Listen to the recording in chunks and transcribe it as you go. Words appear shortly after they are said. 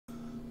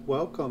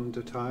Welcome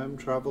to Time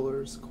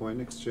Traveler's Coin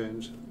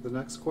Exchange. The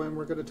next coin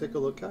we're going to take a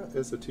look at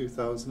is a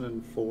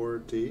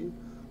 2004D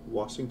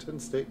Washington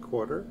State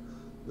Quarter.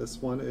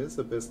 This one is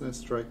a business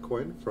strike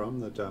coin from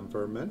the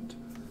Denver Mint.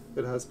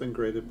 It has been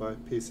graded by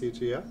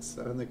PCGS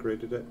and they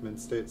graded it Mint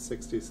State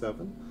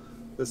 67.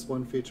 This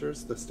one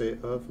features the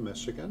state of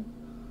Michigan.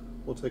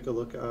 We'll take a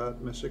look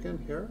at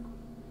Michigan here,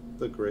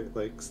 the Great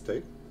Lakes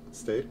State,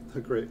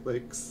 the Great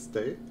Lakes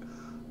State.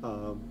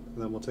 And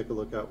then we'll take a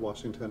look at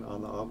Washington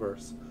on the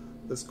obverse.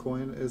 This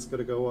coin is going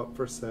to go up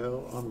for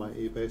sale on my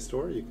eBay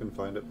store. You can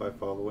find it by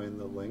following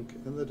the link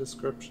in the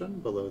description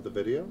below the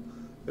video.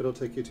 It'll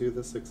take you to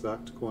this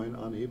exact coin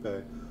on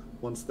eBay.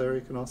 Once there,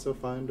 you can also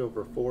find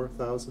over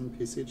 4,000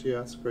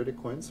 PCGS graded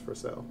coins for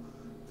sale.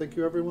 Thank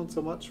you everyone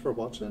so much for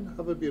watching.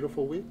 Have a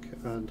beautiful week,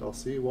 and I'll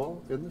see you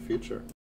all in the future.